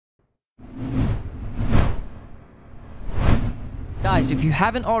Guys, if you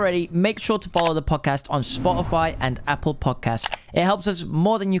haven't already, make sure to follow the podcast on Spotify and Apple Podcasts. It helps us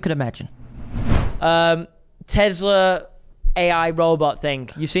more than you could imagine. Tesla AI robot thing.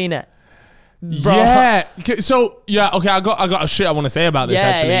 You seen it? Bro. Yeah. So yeah. Okay. I got a shit I want to say about this.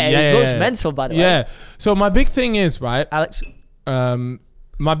 Actually. It looks mental, by the way. Yeah. So my big thing is, right, Alex.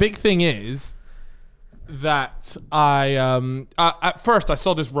 My big thing is that I at first I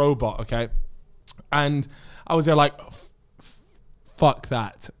saw this robot, okay, and I was there like, fuck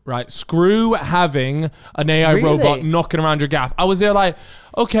that, right? Screw having an AI robot knocking around your gaff. I was there like,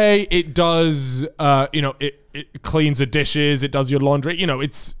 okay, it does, you know, it cleans the dishes, it does your laundry, you know,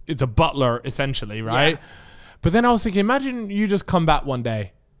 it's a butler essentially, right? Yeah. But then I was thinking, imagine you just come back one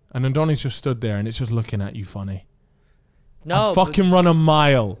day and Donnie's just stood there and it's just looking at you funny. No, I'd fucking run a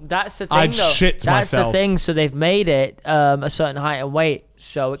mile. That's the thing, I'd though. shit That's myself. the thing. So they've made it a certain height and weight,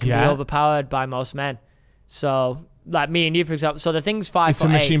 so it can be overpowered by most men. So, like me and you, for example. So the thing's 5'8". It's a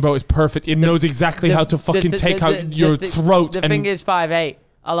machine, bro. It's perfect. It knows exactly how to fucking take out your throat. The thing is 5'8".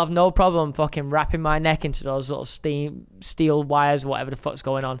 I'll have no problem fucking wrapping my neck into those little steel wires, whatever the fuck's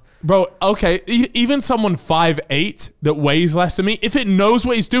going on. Bro, okay, even someone 5'8" that weighs less than me, if it knows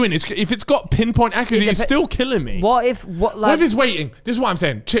what it's doing, if it's got pinpoint accuracy, it's still killing me. What if it's waiting? This is what I'm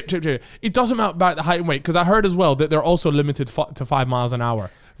saying. Chip. It doesn't matter about the height and weight, because I heard as well that they're also limited to 5 miles an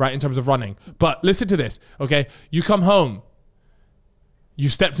hour, right, in terms of running. But listen to this, okay? You come home, you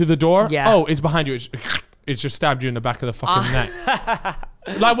step through the door. Yeah. Oh, it's behind you. It's just stabbed you in the back of the fucking neck.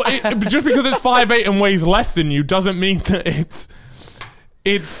 Like, just because it's 5'8" and weighs less than you doesn't mean that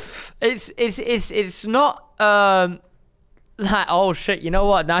it's not like, oh shit, you know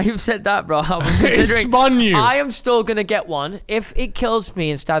what, now you've said that, bro, I was considering it spun you. I am still gonna get one if it kills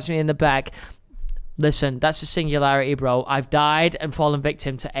me and stabs me in the back. Listen, that's a singularity, bro. I've died and fallen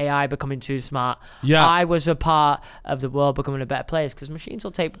victim to AI becoming too smart. Yeah, I was a part of the world becoming a better place, because machines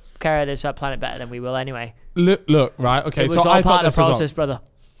will take care of this planet better than we will anyway. Look, right, okay, so I thought this process, brother.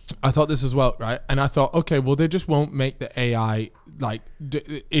 I thought this as well, right? And I thought, okay, well, they just won't make the AI, like,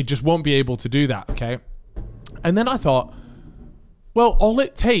 it just won't be able to do that, okay? And then I thought, well, all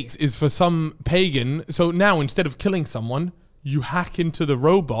it takes is for some pagan, so now instead of killing someone, you hack into the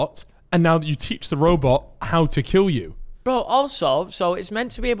robot, and now you teach the robot how to kill you. Bro, also, so it's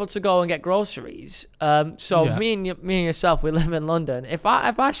meant to be able to go and get groceries. Me and yourself, we live in London. If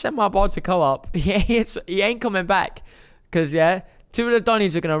I send my boy to co-op, he ain't coming back. Because, yeah, 2 of the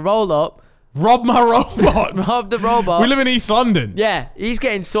Donnies are going to roll up. Rob my robot. Rob the robot. We live in East London. Yeah, he's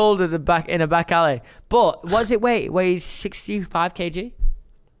getting sold in a back alley. But what does it weigh? It weighs 65 kg.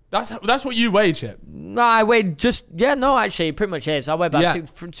 That's what you weigh, Chip. No, I weigh actually, it pretty much is. I weigh about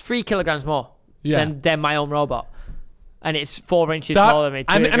 3 kilograms more than my own robot. And it's 4 inches smaller than me.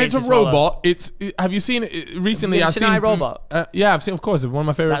 And it's a robot. Have you seen it recently? I've seen iRobot. Yeah, I've seen. Of course, it's one of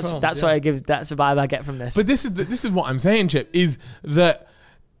my favorite films. That's what I give. That's the vibe I get from this. But this is what I'm saying, Chip. Is that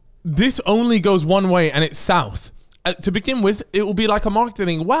this only goes one way, and it's south. To begin with, it will be like a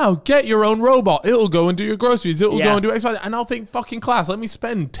marketing. Wow, get your own robot. It'll go and do your groceries. It'll go and do X, Y, and I'll think, fucking class. Let me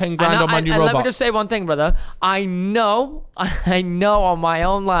spend 10 grand on my new robot. Let me just say one thing, brother. I know on my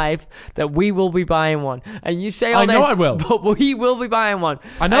own life that we will be buying one. And you say all this. I know I will. But we will be buying one.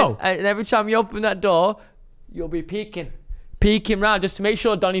 I know. And every time you open that door, you'll be peeking round just to make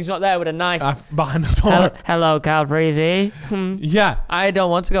sure Donnie's not there with a knife. Behind the door. Hello, Calfreezy. Yeah. I don't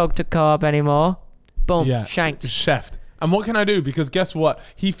want to go to co-op anymore. Boom, shanked. Chefed. And what can I do? Because guess what?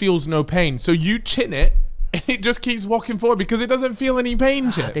 He feels no pain. So you chin it, and it just keeps walking forward because it doesn't feel any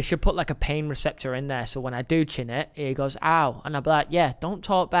pain, Chip. They should put like a pain receptor in there. So when I do chin it, it goes, ow. And I'll be like, yeah, don't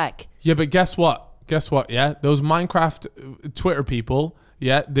talk back. Yeah, but guess what? Yeah? Those Minecraft Twitter people,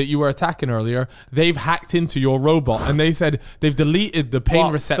 that you were attacking earlier, they've hacked into your robot, and they said they've deleted the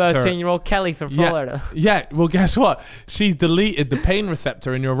pain receptor. 13-year-old Kelly from Florida. Yeah, well, guess what? She's deleted the pain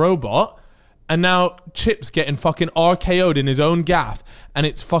receptor in your robot. And now Chip's getting fucking RKO'd in his own gaff, and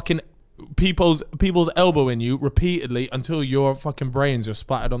it's fucking people's elbowing you repeatedly until your fucking brains are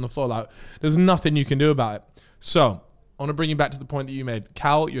splattered on the floor. Like, there's nothing you can do about it. So I want to bring you back to the point that you made.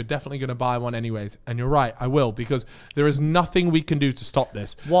 Cal, you're definitely going to buy one anyways, and you're right, I will, because there is nothing we can do to stop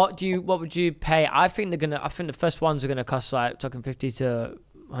this. What would you pay? I think the first ones are gonna cost like talking 50 to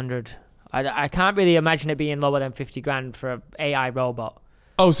 100. I can't really imagine it being lower than 50 grand for an AI robot.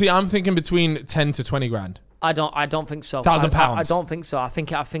 Oh, see, I'm thinking between 10 to 20 grand. I don't think so. £1,000. I don't think so. I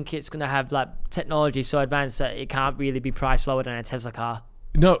think it's gonna have like technology so advanced that it can't really be priced lower than a Tesla car.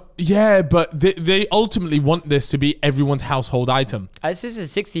 No, yeah, but they ultimately want this to be everyone's household item. This is a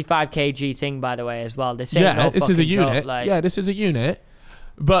 65 kg thing, by the way, as well. They're saying this is a unit. Joke, this is a unit.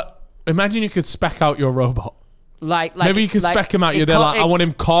 But Imagine you could spec out your robot. Like maybe you could spec him out. You're there like, I want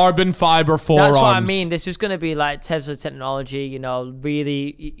him carbon fiber forearms. That's what I mean. This is going to be like Tesla technology, you know, really,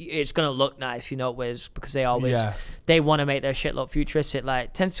 it's going to look nice, you know, because they always, they want to make their shit look futuristic.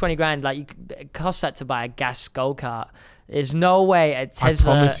 Like 10 to 20 grand, like it costs that to buy a gas go-kart. There's no way a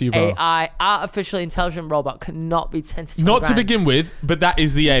Tesla AI, artificially intelligent robot cannot be 10 to 20 Not to begin with, but that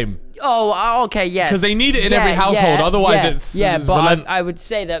is the aim. Oh, okay, yes. Because they need it in every household, otherwise it's... Yeah, but I would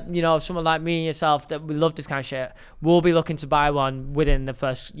say that, you know, someone like me and yourself, that we love this kind of shit, we'll be looking to buy one within the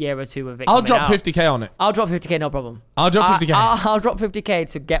first year or two of it. I'll drop 50k on it. I'll drop 50k, no problem. I'll drop 50k. I'll drop 50k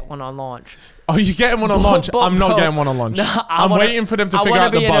to get one on launch. Oh, you're getting one on launch? I'm not getting one on launch. No, I'm waiting for them to figure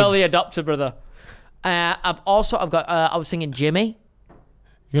out the bugs. I want to be an early adopter, brother. I was thinking Jimmy.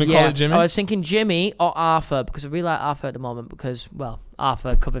 You're gonna call it Jimmy? I was thinking Jimmy or Arthur, because I really like Arthur at the moment, because, well,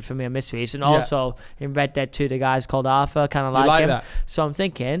 Arthur covered for me on Mysteries, and also in Red Dead 2 the guy's called Arthur, kind of like him. That. So I'm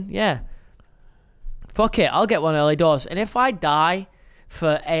thinking, fuck it, I'll get one early doors. And if I die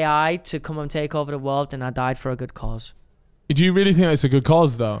for AI to come and take over the world, then I died for a good cause. Do you really think it's a good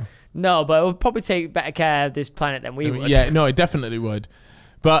cause though? No, but it would probably take better care of this planet than we would. Yeah, no, it definitely would.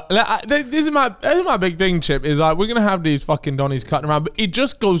 But this is my big thing, Chip, is like we're going to have these fucking Donnies cutting around, but it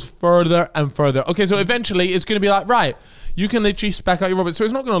just goes further and further. Okay, so eventually it's going to be like, right, you can literally spec out your robot. So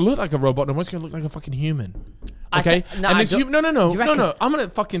it's not going to look like a robot no more, it's going to look like a fucking human. Okay? No, I'm going to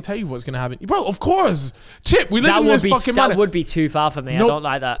fucking tell you what's going to happen. Bro, of course. Chip, we live in this fucking planet. That would be too far for me. No, I don't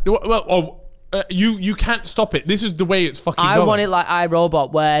like that. Well, you can't stop it. This is the way it's fucking going. I want it like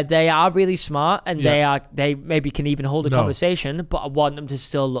iRobot, where they are really smart and they maybe can even hold a conversation, but I want them to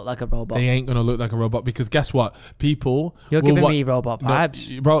still look like a robot. They ain't gonna look like a robot, because guess what? People You're giving me robot vibes.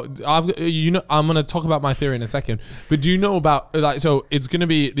 No, bro, I'm gonna talk about my theory in a second. But do you know about, like, so it's gonna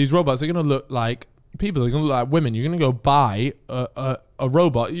be, these robots are gonna look like people, they're gonna look like women. You're gonna go buy a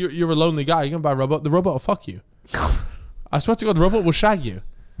robot. You're a lonely guy, you're gonna buy a robot, the robot will fuck you. I swear to God, the robot will shag you.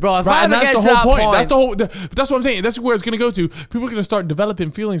 Bro, if I ever get to that point. That's what I'm saying. That's where it's going to go to. People are going to start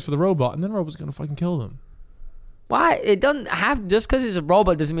developing feelings for the robot, and then the robot's going to fucking kill them. Why? It doesn't have, just because it's a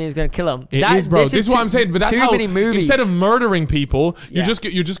robot doesn't mean it's going to kill them. It is, bro. This is what I'm saying. But that's how, instead of murdering people, you're just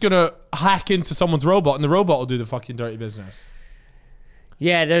going to hack into someone's robot, and the robot will do the fucking dirty business.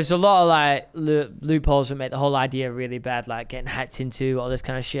 Yeah, there's a lot of like loopholes that make the whole idea really bad, like getting hacked into, all this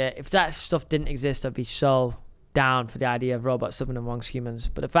kind of shit. If that stuff didn't exist, I'd be so down for the idea of robots living amongst humans.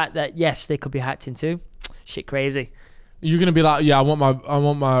 But the fact that yes, they could be hacked into, shit crazy. You're gonna be like, yeah, I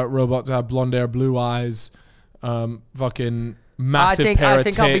want my robot to have blonde hair, blue eyes, fucking massive pair of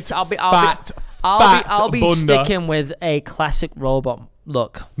tits, I'll be sticking with a classic robot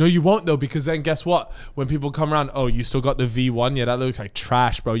look. No, you won't though, because then guess what? When people come around, oh, you still got the V1? Yeah, that looks like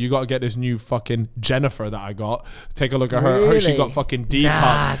trash, bro. You got to get this new fucking Jennifer that I got. Take a look at her. Really? She got fucking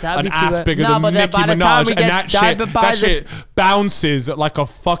D-cuts, an ass bigger than Nicki Minaj, and that shit bounces like a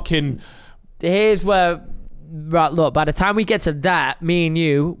fucking... Here's where... Right, look, by the time we get to that, me and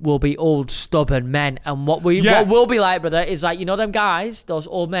you will be old, stubborn men. And what we'll be like, brother, is like, you know them guys, those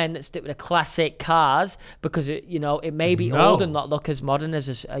old men that stick with the classic cars because, it may be old and not look as modern as,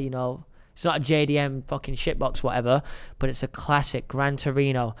 it's not a JDM fucking shitbox, whatever, but it's a classic Gran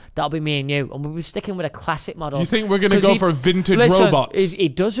Torino. That'll be me and you. And we'll be sticking with a classic model. You think we're going to go for vintage robots? He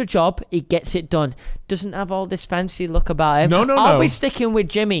does a job. He gets it done. Doesn't have all this fancy look about him. No. I'll be sticking with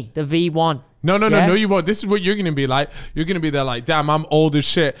Jimmy, the V1. No, you won't. This is what you're gonna be like. You're gonna be there like, damn, I'm old as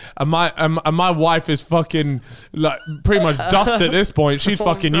shit, and my wife is fucking like pretty much dust at this point. She's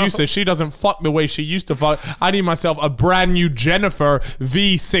fucking useless. She doesn't fuck the way she used to fuck. I need myself a brand new Jennifer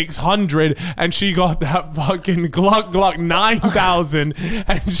V600, and she got that fucking Glock 9000,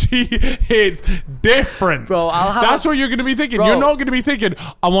 and she hits different. Bro, that's what you're gonna be thinking. Bro, you're not gonna be thinking,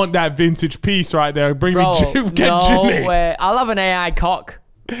 I want that vintage piece right there. Bring me Jimmy. No way. I'll have an AI cock.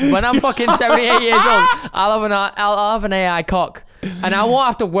 When I'm fucking 78 years old, I'll have an AI cock. And I won't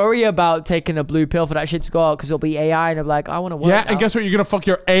have to worry about taking a blue pill for that shit to go out, because it'll be AI and I'm like, I want to work now. And guess what? You're going to fuck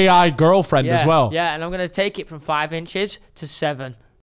your AI girlfriend as well. Yeah, and I'm going to take it from 5 inches to 7.